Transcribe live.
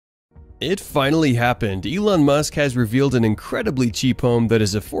It finally happened. Elon Musk has revealed an incredibly cheap home that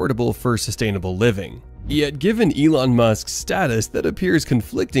is affordable for sustainable living. Yet given Elon Musk's status, that appears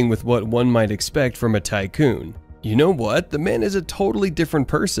conflicting with what one might expect from a tycoon. You know what? The man is a totally different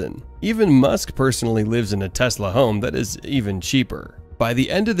person. Even Musk personally lives in a Tesla home that is even cheaper. By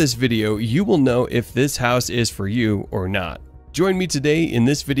the end of this video, you will know if this house is for you or not. Join me today in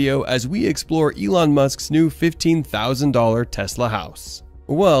this video as we explore Elon Musk's new $15,000 Tesla house.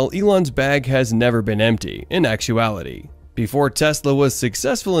 Well, Elon's bag has never been empty, in actuality. Before Tesla was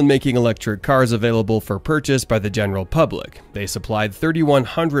successful in making electric cars available for purchase by the general public, they supplied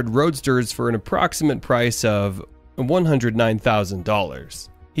 3,100 roadsters for an approximate price of $109,000.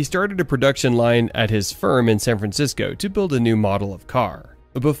 He started a production line at his firm in San Francisco to build a new model of car.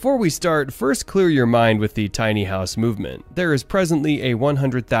 Before we start, first clear your mind with the tiny house movement. There is presently a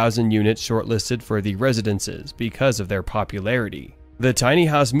 100,000 units shortlisted for the residences because of their popularity. The tiny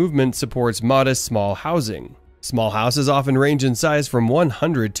house movement supports modest small housing. Small houses often range in size from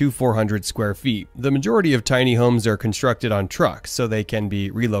 100 to 400 square feet. The majority of tiny homes are constructed on trucks, so they can be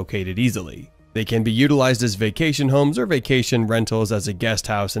relocated easily. They can be utilized as vacation homes or vacation rentals as a guest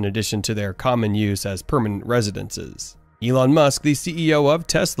house in addition to their common use as permanent residences. Elon Musk, the CEO of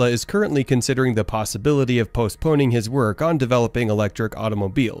Tesla, is currently considering the possibility of postponing his work on developing electric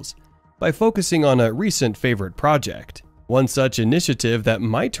automobiles by focusing on a recent favorite project. One such initiative that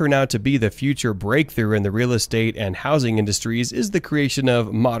might turn out to be the future breakthrough in the real estate and housing industries is the creation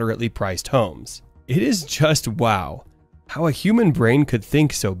of moderately priced homes. It is just wow, how a human brain could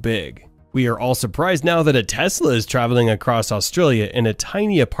think so big. We are all surprised now that a Tesla is traveling across Australia in a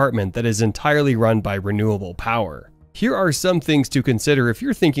tiny apartment that is entirely run by renewable power. Here are some things to consider if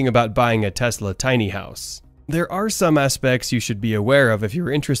you're thinking about buying a Tesla tiny house. There are some aspects you should be aware of if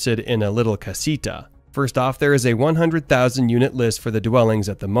you're interested in a little casita. First off, there is a 100,000 unit list for the dwellings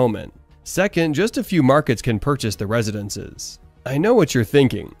at the moment. Second, just a few markets can purchase the residences. I know what you're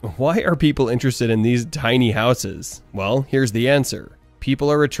thinking. Why are people interested in these tiny houses? Well, here's the answer. People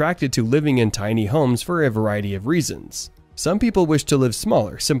are attracted to living in tiny homes for a variety of reasons. Some people wish to live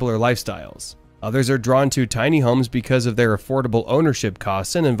smaller, simpler lifestyles. Others are drawn to tiny homes because of their affordable ownership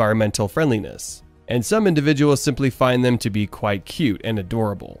costs and environmental friendliness. And some individuals simply find them to be quite cute and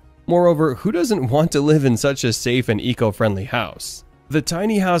adorable. Moreover, who doesn't want to live in such a safe and eco-friendly house? The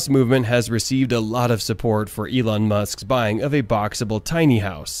tiny house movement has received a lot of support for Elon Musk's buying of a boxable tiny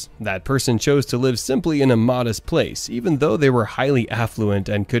house. That person chose to live simply in a modest place, even though they were highly affluent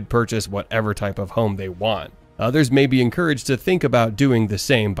and could purchase whatever type of home they want. Others may be encouraged to think about doing the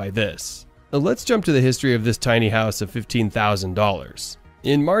same by this. Let's jump to the history of this tiny house of $15,000.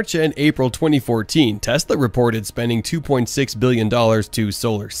 In March and April 2014, Tesla reported spending $2.6 billion to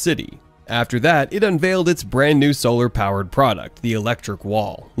Solar City. After that, it unveiled its brand new solar-powered product, the electric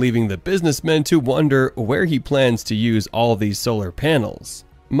wall, leaving the businessman to wonder where he plans to use all these solar panels.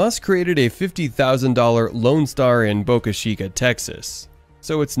 Musk created a $50,000 Lone Star in Boca Chica, Texas.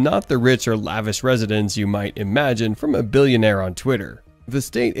 So it's not the rich or lavish residence you might imagine from a billionaire on Twitter. The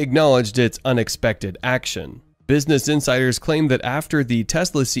state acknowledged its unexpected action. Business insiders claim that after the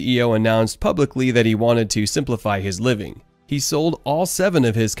Tesla CEO announced publicly that he wanted to simplify his living, he sold all 7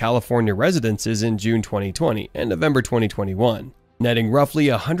 of his California residences in June 2020 and November 2021, netting roughly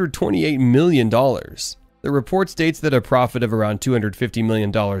 $128 million. The report states that a profit of around $250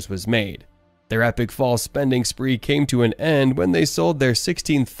 million was made. Their epic fall spending spree came to an end when they sold their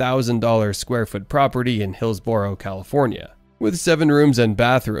 $16,000 square foot property in Hillsborough, California, with 7 rooms and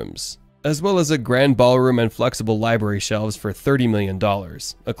bathrooms, as well as a grand ballroom and flexible library shelves for $30 million.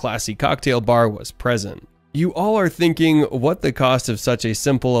 A classy cocktail bar was present. You all are thinking what the cost of such a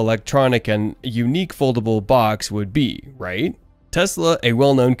simple electronic and unique foldable box would be, right? Tesla, a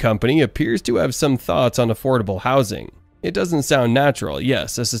well-known company, appears to have some thoughts on affordable housing. It doesn't sound natural,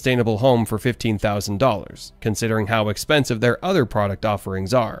 yes, a sustainable home for $15,000, considering how expensive their other product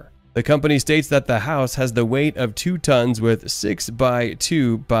offerings are. The company states that the house has the weight of 2 tons with 6 by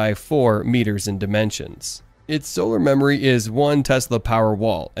 2 by 4 meters in dimensions. Its solar memory is 1 Tesla power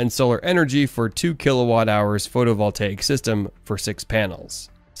wall and solar energy for 2 kilowatt-hours photovoltaic system for 6 panels.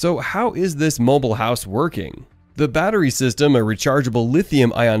 So how is this mobile house working? The battery system, a rechargeable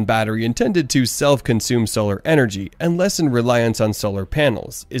lithium-ion battery intended to self-consume solar energy and lessen reliance on solar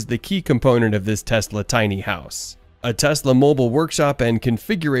panels, is the key component of this Tesla tiny house. A Tesla mobile workshop and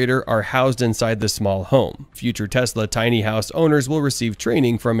configurator are housed inside the small home. Future Tesla tiny house owners will receive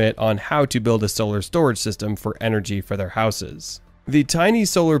training from it on how to build a solar storage system for energy for their houses. The tiny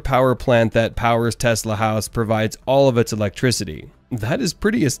solar power plant that powers Tesla House provides all of its electricity. That is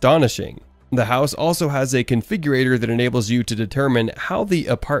pretty astonishing. The house also has a configurator that enables you to determine how the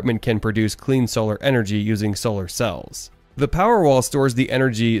apartment can produce clean solar energy using solar cells. The Powerwall stores the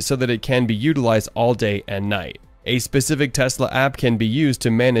energy so that it can be utilized all day and night. A specific Tesla app can be used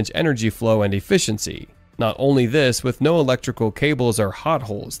to manage energy flow and efficiency. Not only this, with no electrical cables or hot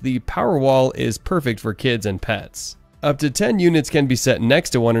holes, the Powerwall is perfect for kids and pets. Up to 10 units can be set next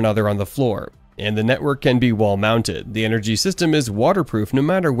to one another on the floor, and the network can be wall-mounted. The energy system is waterproof no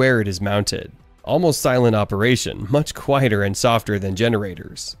matter where it is mounted. Almost silent operation, much quieter and softer than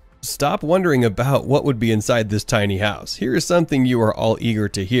generators. Stop wondering about what would be inside this tiny house. Here is something you are all eager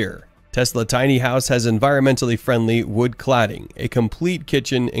to hear. Tesla Tiny House has environmentally friendly wood cladding, a complete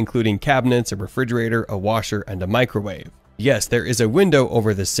kitchen including cabinets, a refrigerator, a washer, and a microwave. Yes, there is a window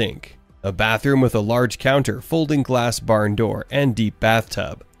over the sink. A bathroom with a large counter, folding glass barn door, and deep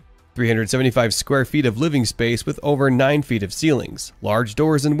bathtub. 375 square feet of living space with over 9 feet of ceilings, large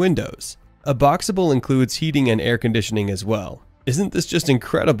doors and windows. A boxable includes heating and air conditioning as well. Isn't this just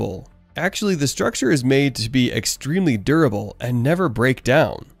incredible? Actually, the structure is made to be extremely durable and never break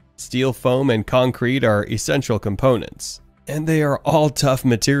down. Steel, foam, and concrete are essential components, and they are all tough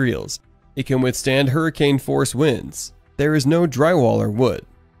materials. It can withstand hurricane force winds. There is no drywall or wood,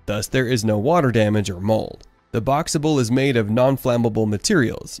 thus there is no water damage or mold. The boxable is made of non-flammable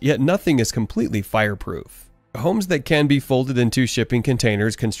materials, yet nothing is completely fireproof. Homes that can be folded into shipping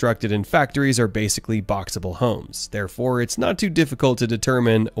containers constructed in factories are basically boxable homes. Therefore, it's not too difficult to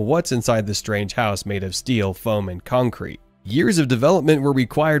determine what's inside the strange house made of steel, foam, and concrete. Years of development were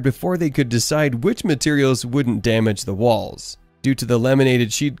required before they could decide which materials wouldn't damage the walls. Due to the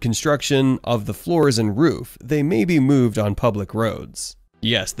laminated sheet construction of the floors and roof, they may be moved on public roads.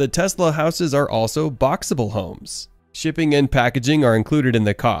 Yes, the Tesla houses are also boxable homes. Shipping and packaging are included in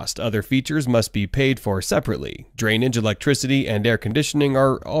the cost. Other features must be paid for separately. Drainage, electricity, and air conditioning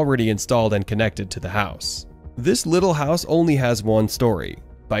are already installed and connected to the house. This little house only has one story.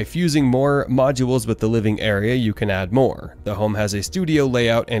 By fusing more modules with the living area, you can add more. The home has a studio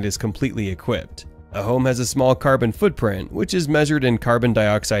layout and is completely equipped. A home has a small carbon footprint, which is measured in carbon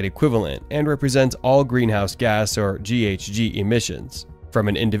dioxide equivalent and represents all greenhouse gas or GHG emissions. From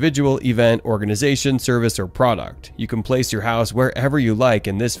an individual, event, organization, service, or product, you can place your house wherever you like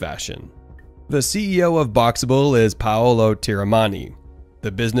in this fashion. The CEO of Boxable is Paolo Tiramani.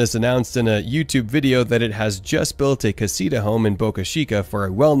 The business announced in a YouTube video that it has just built a casita home in Boca Chica for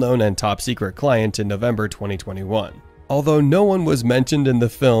a well-known and top-secret client in November 2021. Although no one was mentioned in the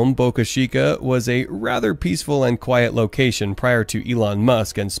film, Boca Chica was a rather peaceful and quiet location prior to Elon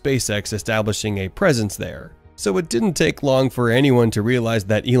Musk and SpaceX establishing a presence there. So it didn't take long for anyone to realize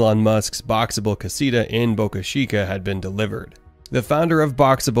that Elon Musk's Boxable casita in Boca Chica had been delivered. The founder of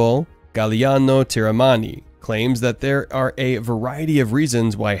Boxable, Galliano Tiramani, claims that there are a variety of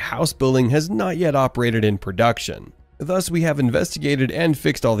reasons why house building has not yet operated in production. Thus, we have investigated and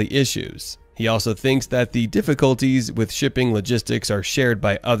fixed all the issues. He also thinks that the difficulties with shipping logistics are shared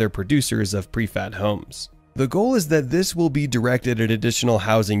by other producers of prefab homes. The goal is that this will be directed at additional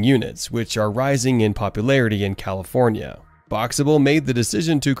housing units, which are rising in popularity in California. Boxable made the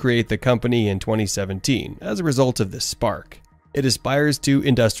decision to create the company in 2017 as a result of this spark. It aspires to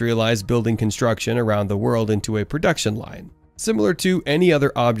industrialize building construction around the world into a production line. Similar to any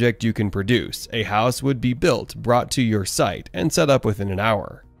other object you can produce, a house would be built, brought to your site, and set up within an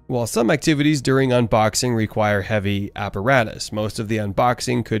hour. While some activities during unboxing require heavy apparatus, most of the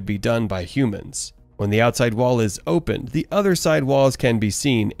unboxing could be done by humans. When the outside wall is opened, the other side walls can be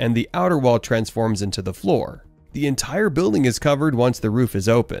seen and the outer wall transforms into the floor. The entire building is covered once the roof is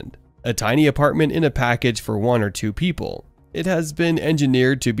opened. A tiny apartment in a package for 1 or 2 people. It has been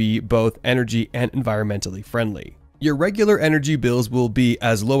engineered to be both energy and environmentally friendly. Your regular energy bills will be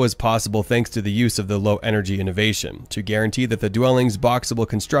as low as possible thanks to the use of the low energy innovation, to guarantee that the dwellings Boxable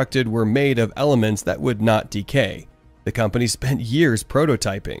constructed were made of elements that would not decay. The company spent years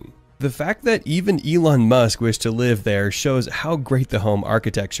prototyping. The fact that even Elon Musk wished to live there shows how great the home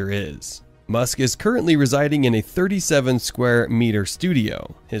architecture is. Musk is currently residing in a 37 square meter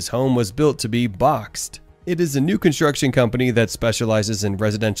studio. His home was built to be boxed. It is a new construction company that specializes in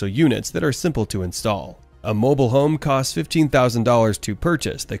residential units that are simple to install. A mobile home costs $15,000 to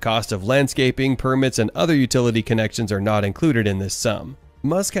purchase. The cost of landscaping, permits, and other utility connections are not included in this sum.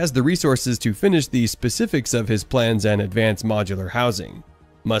 Musk has the resources to finish the specifics of his plans and advance modular housing.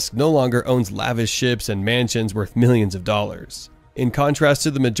 Musk no longer owns lavish ships and mansions worth millions of dollars. In contrast to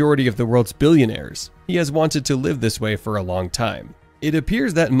the majority of the world's billionaires, he has wanted to live this way for a long time. It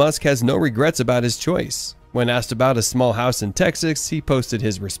appears that Musk has no regrets about his choice. When asked about a small house in Texas, he posted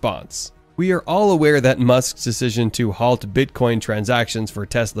his response. We are all aware that Musk's decision to halt Bitcoin transactions for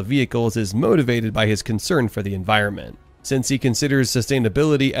Tesla vehicles is motivated by his concern for the environment. Since he considers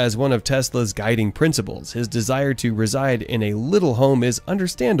sustainability as one of Tesla's guiding principles, his desire to reside in a little home is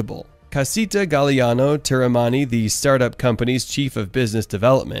understandable. Casita Galliano Tiramani, the startup company's chief of business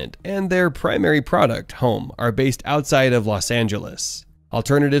development, and their primary product, Home, are based outside of Los Angeles.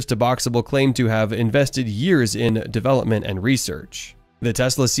 Alternatives to Boxable claim to have invested years in development and research. The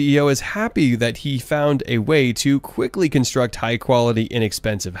Tesla CEO is happy that he found a way to quickly construct high-quality,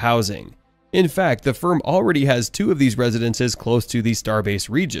 inexpensive housing. In fact, the firm already has 2 of these residences close to the Starbase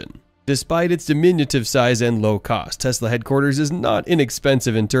region. Despite its diminutive size and low cost, Tesla headquarters is not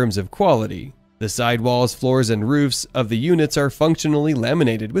inexpensive in terms of quality. The sidewalls, floors, and roofs of the units are functionally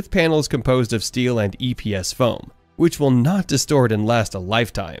laminated with panels composed of steel and EPS foam, which will not distort and last a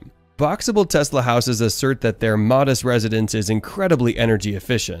lifetime. Boxable Tesla houses assert that their modest residence is incredibly energy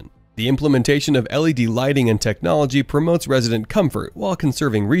efficient. The implementation of LED lighting and technology promotes resident comfort while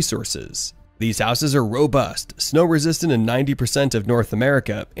conserving resources. These houses are robust, snow-resistant in 90% of North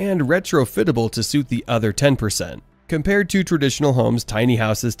America, and retrofittable to suit the other 10%. Compared to traditional homes, tiny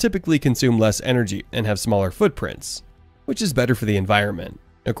houses typically consume less energy and have smaller footprints, which is better for the environment.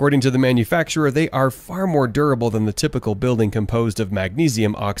 According to the manufacturer, they are far more durable than the typical building composed of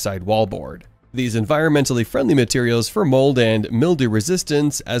magnesium oxide wallboard. These environmentally friendly materials for mold and mildew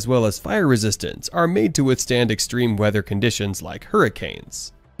resistance, as well as fire resistance, are made to withstand extreme weather conditions like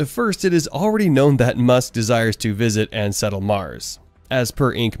hurricanes. First, it is already known that Musk desires to visit and settle Mars. As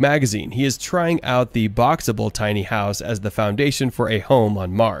per Inc. magazine, he is trying out the Boxable tiny house as the foundation for a home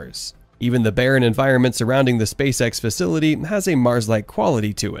on Mars. Even the barren environment surrounding the SpaceX facility has a Mars-like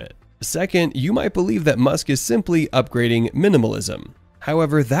quality to it. Second, you might believe that Musk is simply upgrading minimalism.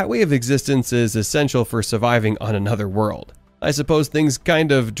 However, that way of existence is essential for surviving on another world. I suppose things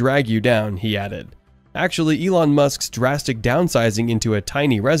kind of drag you down, he added. Actually, Elon Musk's drastic downsizing into a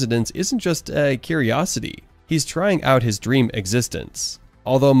tiny residence isn't just a curiosity. He's trying out his dream existence.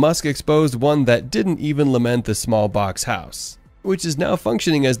 Although Musk exposed one that didn't even lament the small box house, which is now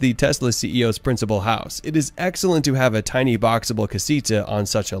functioning as the Tesla CEO's principal house. It is excellent to have a tiny boxable casita on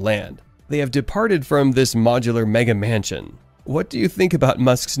such a land. They have departed from this modular mega mansion. What do you think about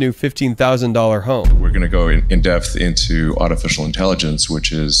Musk's new $15,000 home? We're going to go in depth into artificial intelligence,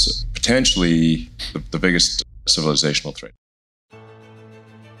 which is potentially the biggest civilizational threat.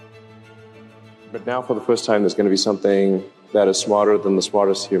 But now for the first time, there's going to be something that is smarter than the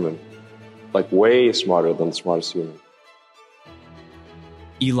smartest human. Like way smarter than the smartest human.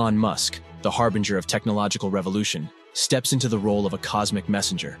 Elon Musk, the harbinger of technological revolution, steps into the role of a cosmic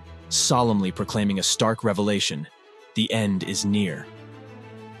messenger, solemnly proclaiming a stark revelation. The end is near.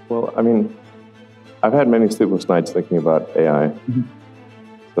 Well, I mean, I've had many sleepless nights thinking about AI.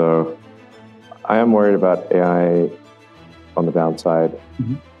 So I am worried about AI on the downside.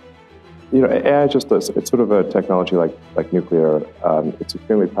 You know, AI is just it's sort of a technology like nuclear. It's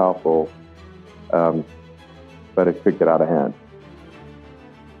extremely powerful, but it could get out of hand.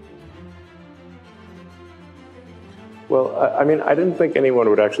 Well, I mean, I didn't think anyone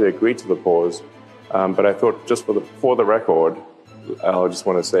would actually agree to the pause, but I thought just for the record, I'll just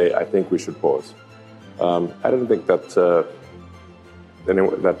want to say I think we should pause. I didn't think that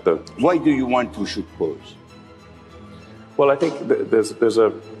Why do you want we should pause? Well, I think there's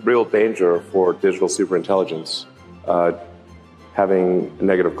a real danger for digital superintelligence having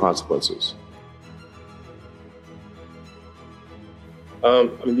negative consequences. I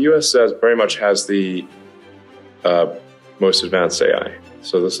mean, the U.S. very much has the most advanced AI.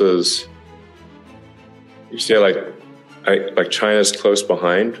 So this is, you see, like China's close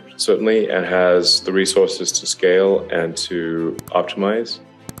behind, certainly, and has the resources to scale and to optimize.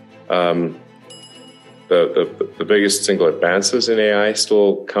 The biggest single advances in AI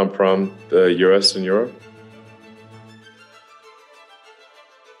still come from the US and Europe.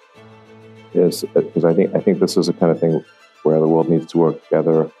 Yes, because I think this is the kind of thing where the world needs to work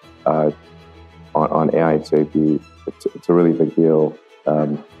together on AI safety. It's a really big deal.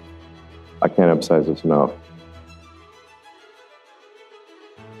 I can't emphasize this enough.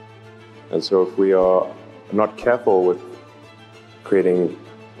 And so if we are not careful with creating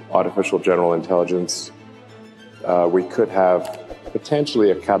artificial general intelligence, we could have potentially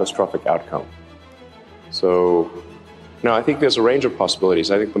a catastrophic outcome. So, no, I think there's a range of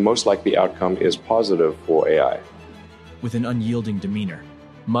possibilities. I think the most likely outcome is positive for AI. With an unyielding demeanor,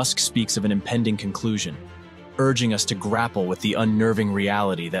 Musk speaks of an impending conclusion, urging us to grapple with the unnerving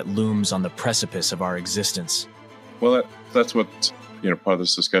reality that looms on the precipice of our existence. Well, that's what part of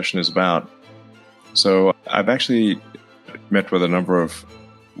this discussion is about. So I've actually met with a number of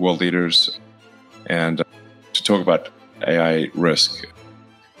world leaders and to talk about AI risk,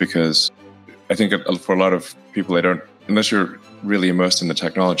 because I think for a lot of people, unless you're really immersed in the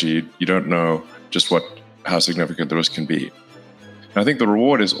technology, you don't know just how significant the risk can be. And I think the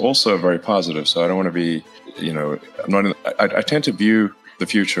reward is also very positive. So I don't want to be, I tend to view the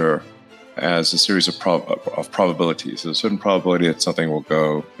future as a series of probabilities. There's a certain probability that something will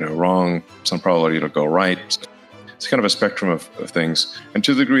go wrong, some probability it'll go right. It's kind of a spectrum of things. And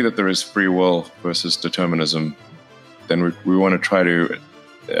to the degree that there is free will versus determinism, then we want to try to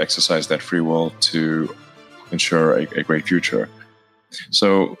exercise that free will to ensure a great future.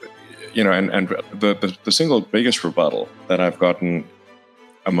 So, and the single biggest rebuttal that I've gotten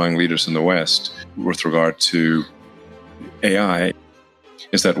among leaders in the West with regard to AI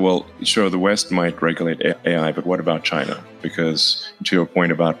is that, well, sure, the West might regulate AI, but what about China? Because to your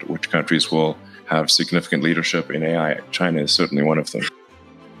point about which countries will have significant leadership in AI, China is certainly one of them,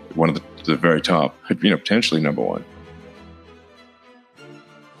 one of the very top, potentially number one.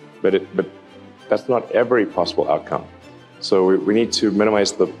 But that's not every possible outcome. So we need to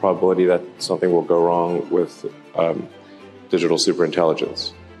minimize the probability that something will go wrong with digital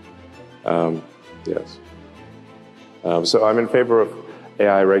superintelligence. Yes. So I'm in favor of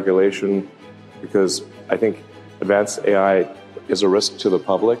AI regulation because I think advanced AI is a risk to the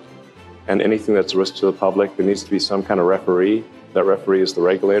public, and anything that's a risk to the public, there needs to be some kind of referee. That referee is the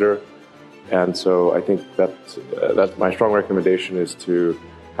regulator, and so I think that my strong recommendation is to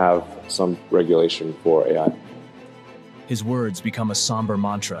have some regulation for AI. His words become a somber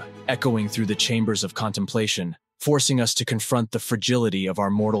mantra, echoing through the chambers of contemplation, forcing us to confront the fragility of our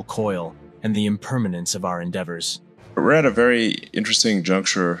mortal coil and the impermanence of our endeavors. We're at a very interesting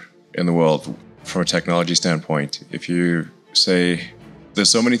juncture in the world from a technology standpoint. If you say there's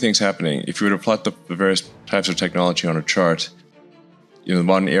so many things happening, if you were to plot the various types of technology on a chart, the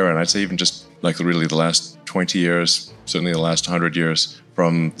modern era, and I'd say even just like really the last 20 years, certainly the last 100 years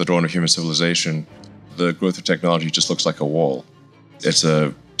from the dawn of human civilization, the growth of technology just looks like a wall.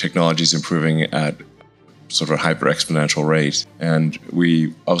 Technology is improving at sort of a hyper exponential rate, and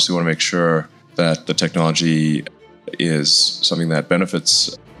we obviously want to make sure that the technology is something that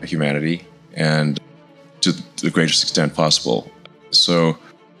benefits humanity and to the greatest extent possible. So,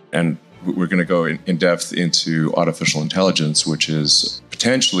 and we're going to go in depth into artificial intelligence, which is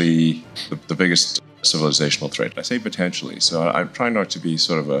potentially the biggest civilizational threat. I say potentially, so I'm trying not to be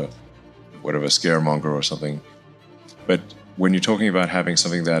sort of a scaremonger or something. But when you're talking about having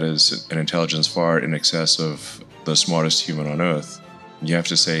something that is an intelligence far in excess of the smartest human on Earth, you have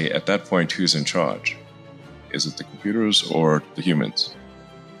to say, at that point, who's in charge? Is it the computers or the humans?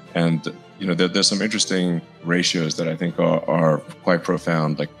 And there's some interesting ratios that I think are quite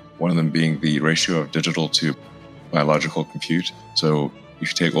profound, like one of them being the ratio of digital to biological compute. So if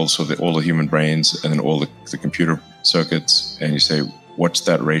you take also all the human brains and then all the computer circuits, and you say, what's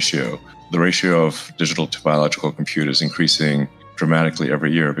that ratio? The ratio of digital to biological compute is increasing dramatically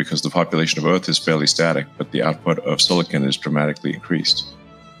every year because the population of Earth is fairly static, but the output of silicon is dramatically increased.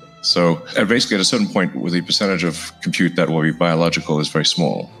 So basically at a certain point, with the percentage of compute that will be biological is very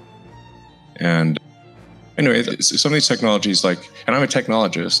small. And anyway, some of these technologies, and I'm a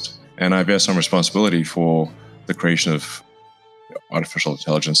technologist, and I bear some responsibility for the creation of artificial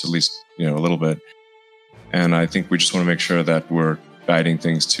intelligence, at least, a little bit. And I think we just want to make sure that we're guiding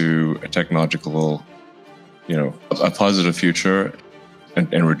things to a technological, a positive future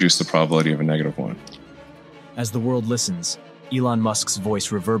and reduce the probability of a negative one. As the world listens, Elon Musk's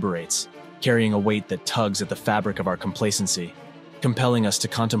voice reverberates, carrying a weight that tugs at the fabric of our complacency, compelling us to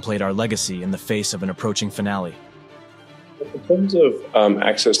contemplate our legacy in the face of an approaching finale. In terms of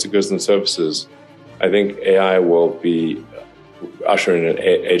access to goods and services, I think AI will be ushering an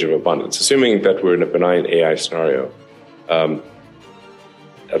age of abundance. Assuming that we're in a benign AI scenario,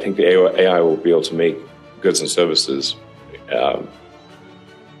 I think the AI will be able to make goods and services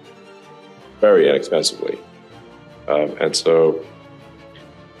very inexpensively. And so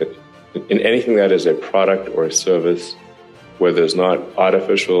in anything that is a product or a service where there's not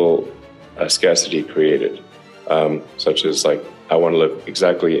artificial scarcity created, such as I want to live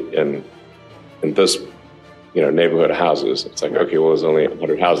exactly in this neighborhood of houses. It's like, okay, well, there's only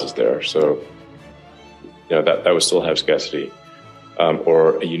 100 houses there, so that would still have scarcity.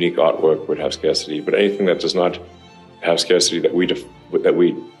 Or a unique artwork would have scarcity. But anything that does not have scarcity that we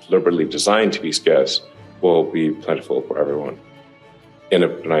deliberately designed to be scarce will be plentiful for everyone in a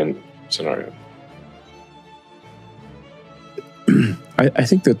benign scenario. I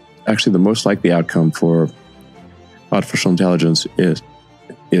think that actually the most likely outcome for artificial intelligence is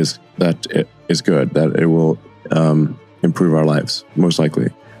that it is good, that it will improve our lives, most likely.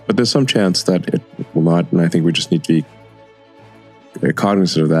 But there's some chance that it will not, and I think we just need to be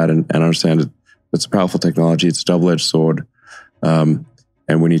cognizant of that and understand it's a powerful technology. It's a double-edged sword, and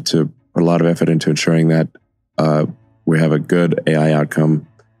we need to put a lot of effort into ensuring that we have a good AI outcome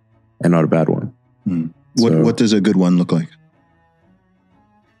and not a bad one. What does a good one look like?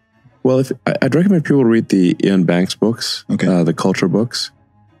 Well, I'd recommend people read the Ian Banks books, the culture books.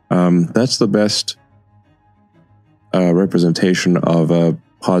 That's the best representation of a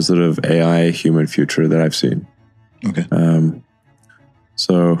positive AI human future that I've seen. Okay.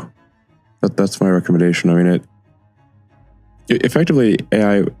 So that's my recommendation. I mean, effectively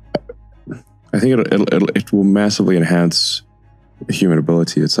AI, I think it will massively enhance human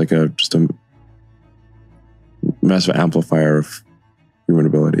ability. It's like just a massive amplifier of human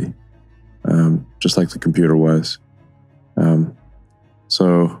ability, just like the computer was.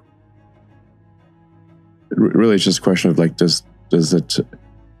 So really, it's just a question of like, there's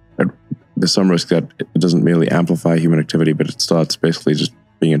some risk that it doesn't merely amplify human activity, but it starts basically just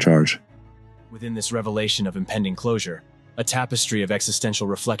being in charge. Within this revelation of impending closure, a tapestry of existential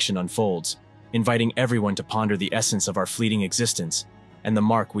reflection unfolds, inviting everyone to ponder the essence of our fleeting existence and the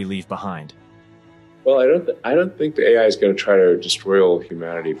mark we leave behind. Well, I don't think the AI is going to try to destroy all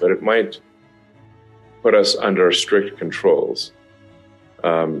humanity, but it might put us under strict controls.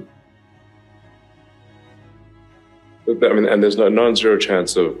 I mean, and there's no non-zero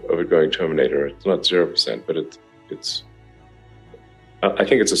chance of it going Terminator. It's not 0%, but it's. I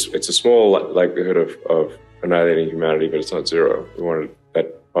think it's a small likelihood of annihilating humanity, but it's not zero. We wanted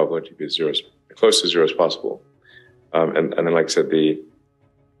that probability to be as close to zero as possible. And then, like I said, the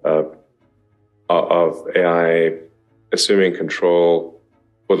of AI assuming control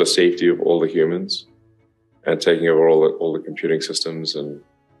for the safety of all the humans and taking over all the computing systems and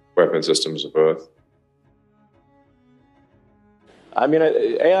weapon systems of Earth. I mean,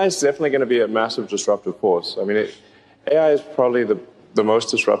 AI is definitely going to be a massive disruptive force. I mean, AI is probably the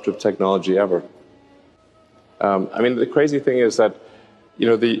most disruptive technology ever. I mean, the crazy thing is that, you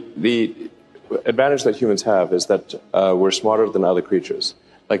know, the advantage that humans have is that we're smarter than other creatures.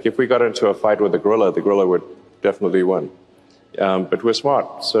 Like, if we got into a fight with the gorilla would definitely win. But we're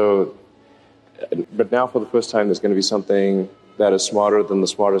smart. So, but now for the first time, there's going to be something that is smarter than the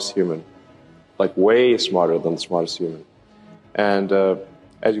smartest human, like way smarter than the smartest human. And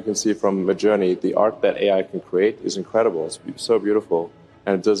as you can see from Midjourney, the art that AI can create is incredible. It's so beautiful,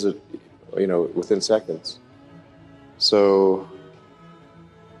 and it does it, you know, within seconds. So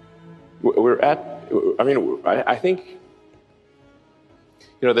we're at. I mean, I think,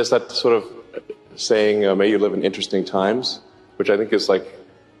 you know, there's that sort of saying, "May you live in interesting times," which I think is like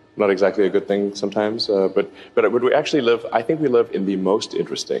not exactly a good thing sometimes. But would we actually live? I think we live in the most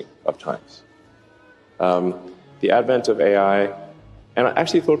interesting of times. The advent of AI, and I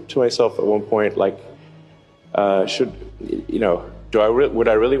actually thought to myself at one point, like, would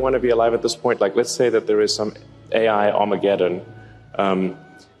I really want to be alive at this point? Like, let's say that there is some AI Armageddon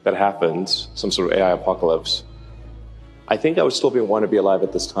that happens, some sort of AI apocalypse. I think I would still want to be alive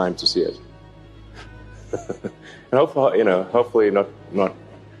at this time to see it, and hopefully, you know, not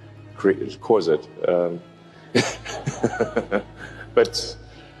cause it. But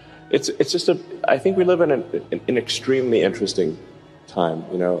it's just I think we live in an extremely interesting time,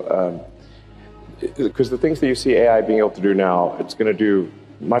 you know, because the things that you see AI being able to do now, it's going to do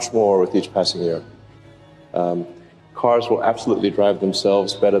much more with each passing year. Cars will absolutely drive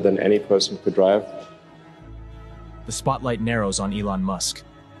themselves better than any person could drive. The spotlight narrows on Elon Musk,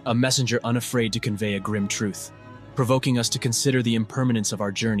 a messenger unafraid to convey a grim truth, provoking us to consider the impermanence of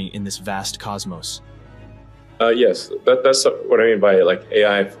our journey in this vast cosmos. Yes, that's what I mean by, like,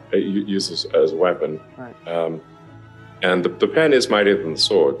 AI uses as a weapon. Right. And the pen is mightier than the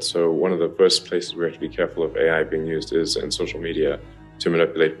sword. So one of the first places we have to be careful of AI being used is in social media to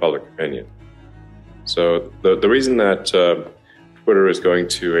manipulate public opinion. So the reason that Twitter is going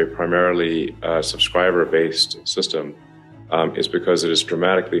to a primarily subscriber-based system is because it is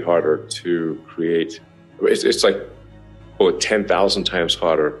dramatically harder to create. It's like 10,000 times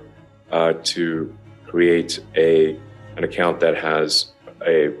harder to create an account that has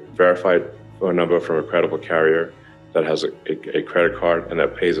a verified phone number from a credible carrier, that has a credit card, and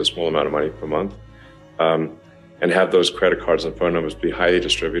that pays a small amount of money per month, and have those credit cards and phone numbers be highly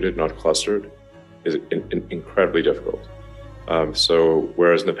distributed, not clustered, is incredibly difficult. So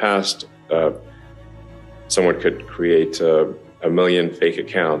whereas in the past, someone could create a million fake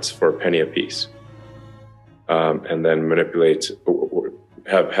accounts for a penny apiece, and then manipulate,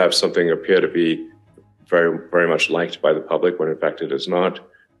 have something appear to be very, very much liked by the public when in fact it is not,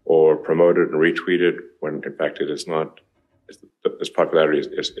 or promoted and retweeted when in fact it is not. its popularity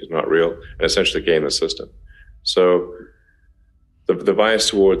is not real, and essentially game the system. So the bias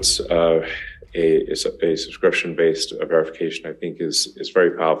towards a subscription-based verification, I think, is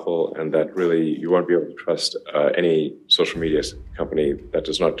very powerful, and that really you won't be able to trust any social media company that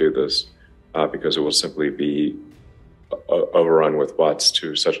does not do this, because it will simply be overrun with bots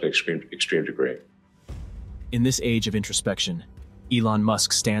to such an extreme degree. In this age of introspection, Elon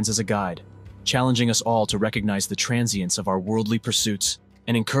Musk stands as a guide, challenging us all to recognize the transience of our worldly pursuits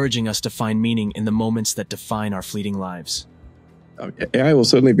and encouraging us to find meaning in the moments that define our fleeting lives. AI will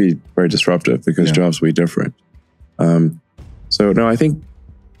certainly be very disruptive because jobs will be different. So no, I think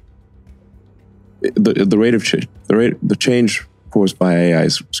the change caused by AI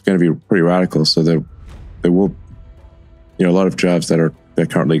is going to be pretty radical. So there will, a lot of jobs that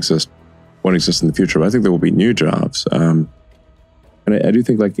currently exist won't exist in the future. But I think there will be new jobs. And I do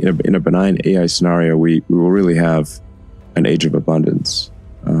think, like in a benign AI scenario, we will really have an age of abundance.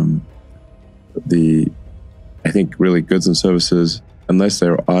 I think really goods and services, unless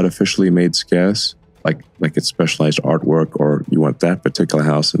they're artificially made scarce, like it's specialized artwork, or you want that particular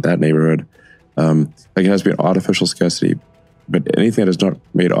house in that neighborhood, like it has to be an artificial scarcity. But anything that is not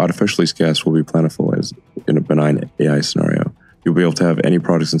made artificially scarce will be plentiful as in a benign AI scenario. You'll be able to have any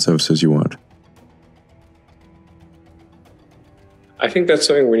products and services you want. I think that's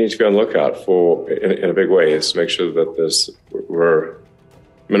something we need to be on the lookout for in a big way, is to make sure that we're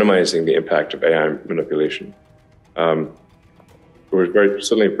minimizing the impact of AI manipulation. We're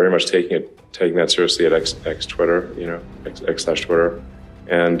certainly very much taking that seriously at X Twitter, X/Twitter,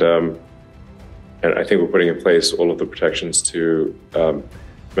 and I think we're putting in place all of the protections to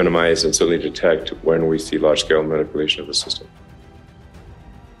minimize and certainly detect when we see large-scale manipulation of the system.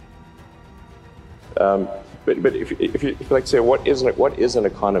 But if you like to say, what is an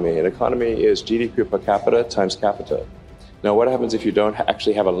economy? An economy is GDP per capita times capita. Now, what happens if you don't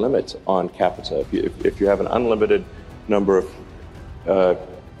actually have a limit on capita? If you have an unlimited number of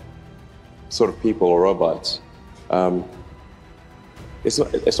sort of people or robots, it's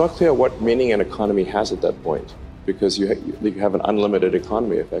not clear what meaning an economy has at that point, because you have an unlimited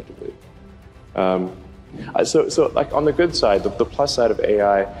economy effectively. So like on the good side, the plus side of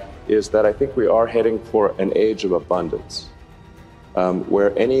AI is that I think we are heading for an age of abundance,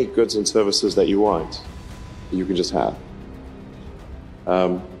 where any goods and services that you want, you can just have.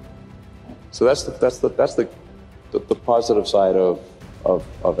 So that's the positive side of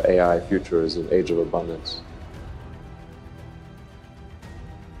AI future, is an age of abundance.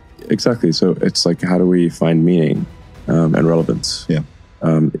 Exactly. So it's like, how do we find meaning and relevance? Yeah.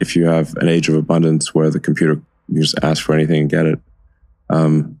 If you have an age of abundance where the computer, you just ask for anything and get it,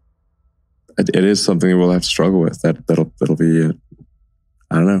 it is something we'll have to struggle with. That'll be,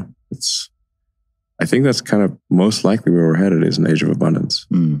 I don't know. I think that's kind of most likely where we're headed, is an age of abundance.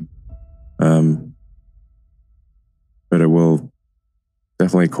 But it will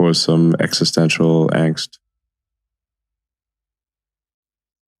definitely cause some existential angst.